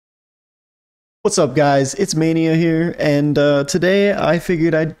What's up, guys? It's Mania here, and today I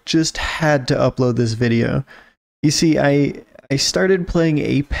figured I just had to upload this video. You see, I started playing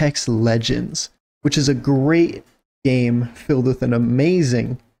Apex Legends, which is a great game filled with an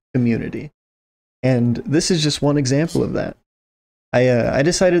amazing community, and this is just one example of that. I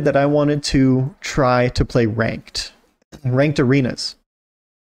decided that I wanted to try to play ranked arenas,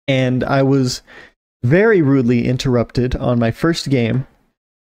 and I was very rudely interrupted on my first game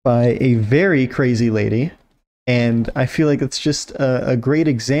by a very crazy lady, and I feel like it's just a great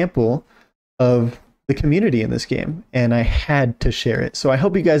example of the community in this game, and I had to share it. So I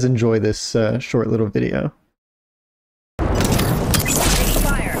hope you guys enjoy this short little video.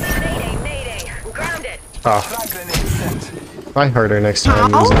 Try harder next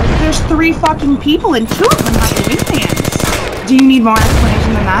time. There's 3 fucking people and 2 of them have wingmans. Do you need more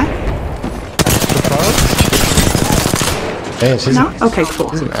explanation than that? Hey, she's no? Okay,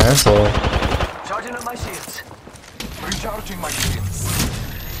 cool. She's an asshole. Charging up my shields. Recharging my shields.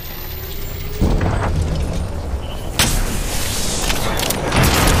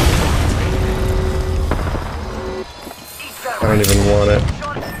 I don't even want it.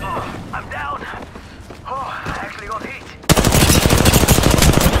 I'm down. Oh, I actually got hit.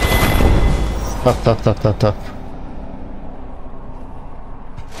 Tough.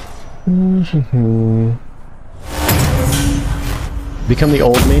 Become the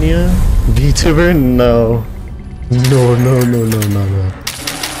old Mania? VTuber? No. No.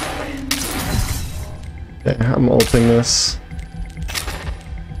 Okay, I'm ulting this.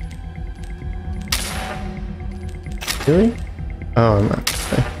 Really? Oh, I'm not.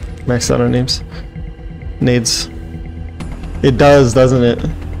 Okay. Maxed out on names. Nades. It does, doesn't it?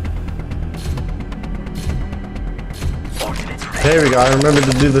 There we go, I remembered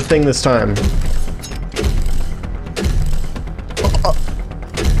to do the thing this time.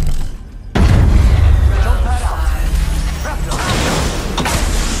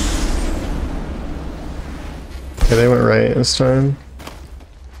 Okay, they went right this time.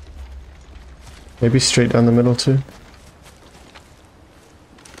 Maybe straight down the middle too.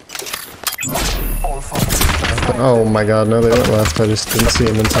 Oh my god, no, they went left. I just didn't see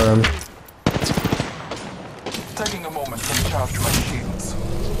them in time. Taking a moment to recharge my shields.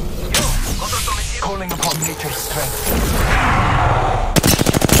 Calling upon nature's strength.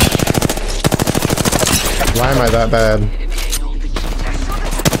 Why am I that bad?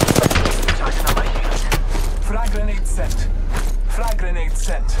 Frag grenade sent. Frag grenade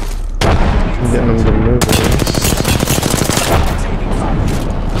sent. I'm getting them to move this.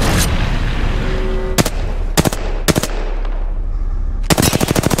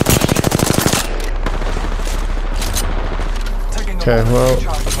 Okay, well,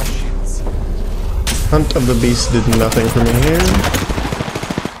 Hunt of the Beast did nothing for me here.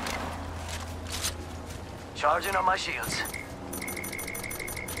 Charging on my shields.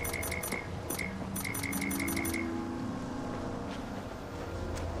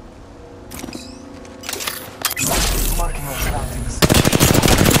 Marking on surroundings.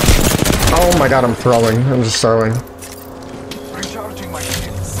 Oh my god, I'm throwing. I'm just throwing. Recharging my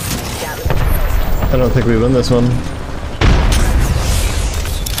shields. I don't think we win this one.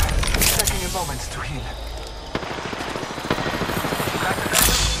 Taking a moment to heal.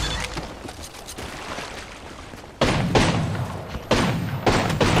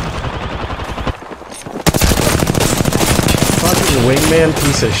 Fucking wingman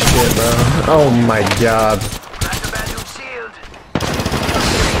piece of shit, bro. Oh my god.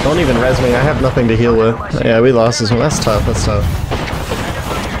 Don't even res me, I have nothing to heal with. Yeah, we lost this one. That's tough, that's tough.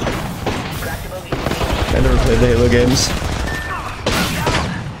 I never played the Halo games.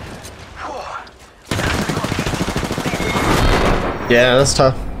 Yeah, that's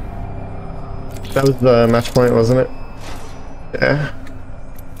tough. That was the match point, wasn't it? Yeah.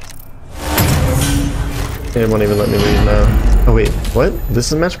 It won't even let me leave now. Oh wait, what?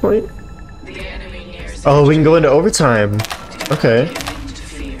 This is match point? Oh, we can go into overtime. Okay.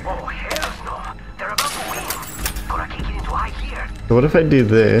 So what if I do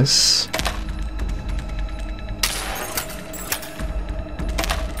this?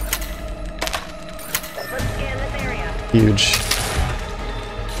 Huge.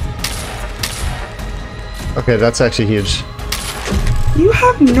 Okay, that's actually huge. You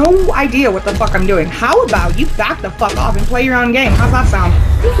have no idea what the fuck I'm doing. How about you back the fuck off and play your own game? How's that sound?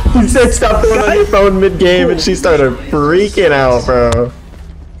 You said stop going on your phone mid-game and she started freaking out, bro.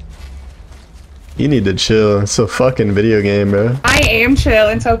 You need to chill. It's a fucking video game, bro. I am chill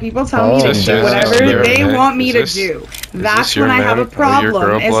until people tell me to do whatever they want me to do. That's when I have a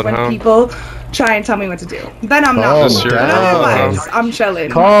problem, is when people try and tell me what to do. Then I'm Calm not. down. Otherwise, I'm chilling.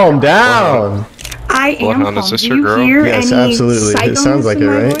 Calm down. I am Bloodhound, calm. is this Do your you girl? hear Yes, any absolutely. It sounds like psychoness it, in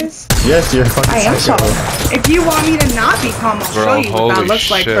my right? voice? Yes, you're a fucking I am psycho. calm. If you want me to not be calm, I'll Bro, show you what that holy looks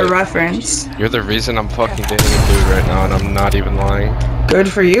like for shit. reference. You're the reason I'm fucking dating a dude right now, and I'm not even lying. Good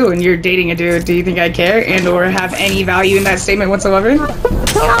for you, and you're dating a dude. Do you think I care and or have any value in that statement whatsoever? No,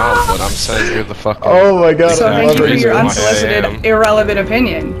 but I'm saying you're the fucking. Oh my god, So I thank love you for it. your reason why I unsolicited, am. irrelevant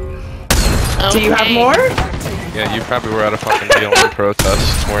opinion. Do you have more? Yeah, you probably were at a fucking BLM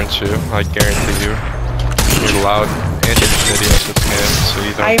protest, weren't you? I guarantee you. You're loud and you're shitty as a skin, so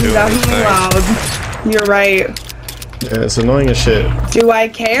you don't I am do definitely anything. loud. You're right. Yeah, it's annoying as shit. Do I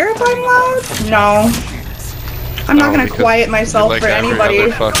care if I'm loud? No. I'm not No, gonna because quiet you're myself like for every anybody.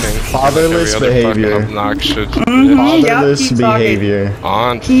 other fucking, Fatherless every other fucking behavior. obnoxious Yep, Fatherless keep talking. behavior.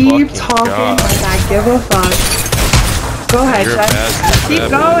 on Keep fucking talking God. like I give a fuck. Go ahead, You're Chad. bad, Keep you're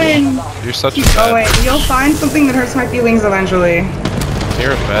bad, going. bitch. You're such Keep a bad going. bitch. You'll find something that hurts my feelings eventually.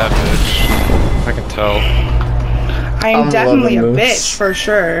 You're a bad bitch. I can tell. I am I'm definitely a loving this. bitch for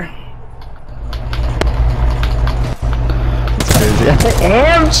sure. It's crazy. I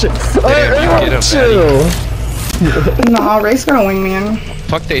am chill. Damn, you get him, chill. Nah, Ray's got a wingman.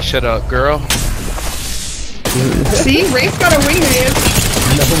 Fuck they shit up, girl. See, Ray's got a wingman.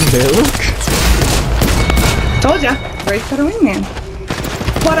 No milk. Told ya, Ray's got a wingman.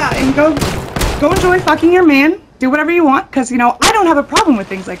 But and go enjoy fucking your man. Do whatever you want, cause you know I don't have a problem with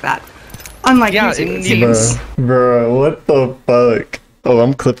things like that. Unlike Yeah, you two, it and seems. Bro, what the fuck? Oh,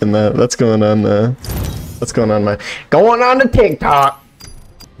 I'm clipping that. That's going on what's going on going on to TikTok.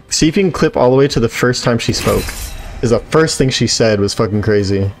 See if you can clip all the way to the first time she spoke. Is the first thing she said was fucking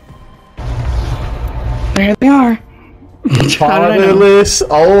crazy. There they are. How did I know? Fatherless.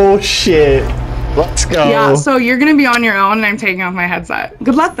 Oh shit. Let's go. Yeah, so you're gonna be on your own, and I'm taking off my headset.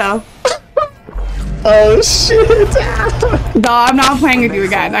 Good luck, though. Oh shit. No, I'm not playing with you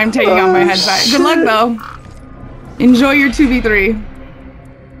again. I'm taking off my headset. Good luck, though. Enjoy your 2v3.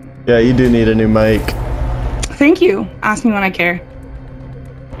 Yeah, you do need a new mic. Thank you. Ask me when I care.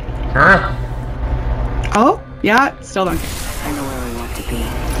 Huh? Oh, yeah, still don't care. I know where we want to be.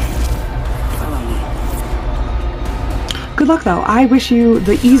 Follow me. Good luck, though. I wish you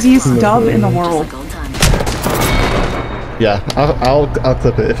the easiest dub in the world. Gold time. Yeah, I'll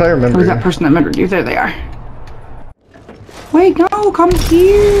clip it if I remember. Who's that person that murdered you? There they are. Wait, no, come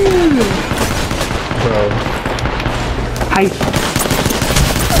here. Bro, Hi.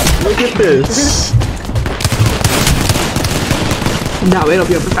 look at this. No, it'll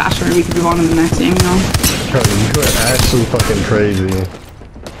be over faster and we can move on to the next game, you know? Bro, you are actually fucking crazy.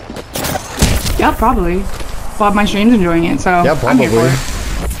 Yeah, probably. Well, my stream's enjoying it, so Yeah, I'm here for probably.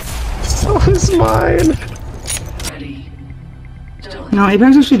 it. So is mine. No,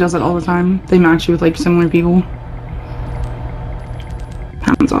 Apex actually does it all the time. They match you with like similar people.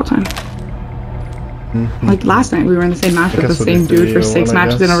 Happens all the time. Like last night, we were in the same match with the guess with same the dude for video 6 one, I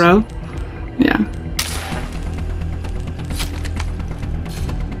matches in a guess. row. Yeah.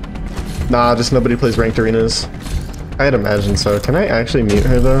 Nah, just nobody plays ranked arenas. I'd imagine so. Can I actually mute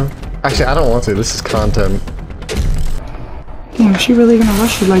her though? Actually, I don't want to. This is content. Damn, is she really gonna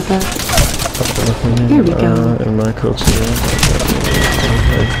rush you like that? There we go. In my culture.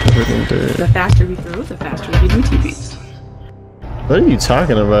 Covered in dirt. The faster we throw, the faster we get new TVs. What are you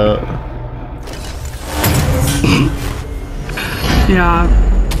talking about? Yeah.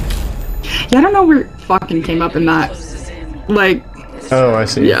 Yeah, I don't know where fucking came up in that. Like, Oh, I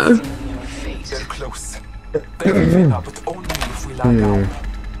see. yeah. They're close. They will win, but only if we lie down.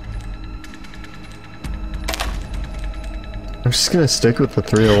 I'm just gonna stick with the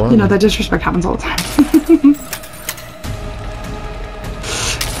 301. You know, that disrespect happens all the time.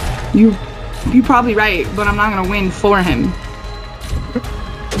 You're probably right, but I'm not gonna win for him.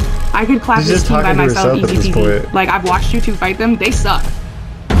 I could clap She's this just team by talking to myself herself at easy this peasy. point. Like, I've watched you two fight them, they suck.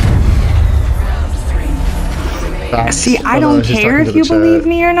 See, I don't care if you believe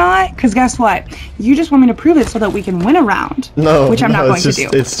me or not, because guess what? You just want me to prove it so that we can win a round. No, which I'm not no, going it's to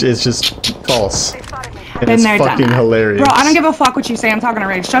just, do. It's just false. And Been it's there, done fucking that. hilarious. Bro, I don't give a fuck what you say. I'm talking to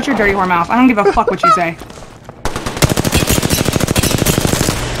Rage. Shut your dirty whore mouth. I don't give a fuck what you say.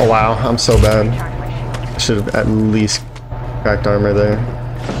 Oh wow, I'm so bad. I should have at least cracked armor there.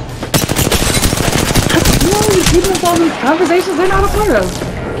 No, these people involved in these conversations they're not a part of.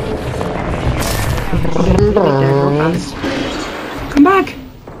 Come back.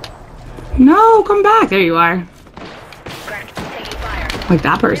 No, come back. There you are. Like,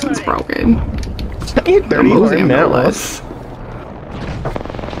 that person's broken. Hey, 31 now.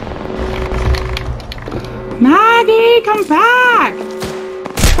 Maggie, come back.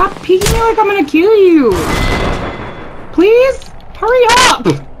 Stop peeking me like I'm gonna kill you. Please? Hurry up!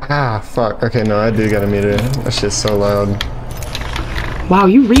 Ah, fuck. Okay, no, I do got a meter. That shit's so loud. Wow,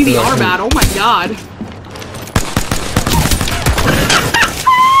 you really are bad. Oh my god.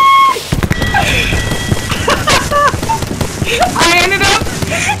 I ended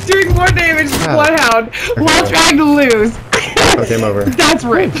up doing more damage to Bloodhound while trying to lose. Oh, game over. That's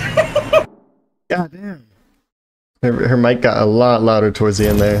right. God damn. Her mic got a lot louder towards the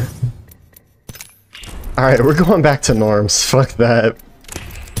end there. Alright, we're going back to norms. Fuck that.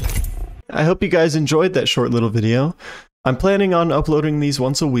 I hope you guys enjoyed that short little video. I'm planning on uploading these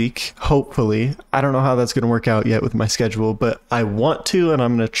once a week, hopefully. I don't know how that's going to work out yet with my schedule, but I want to, and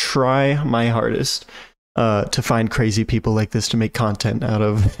I'm going to try my hardest to find crazy people like this to make content out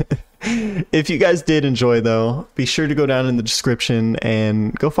of. If you guys did enjoy, though, be sure to go down in the description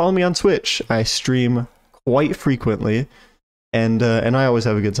and go follow me on Twitch. I stream quite frequently, and I always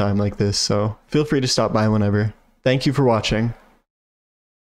have a good time like this, so feel free to stop by whenever. Thank you for watching.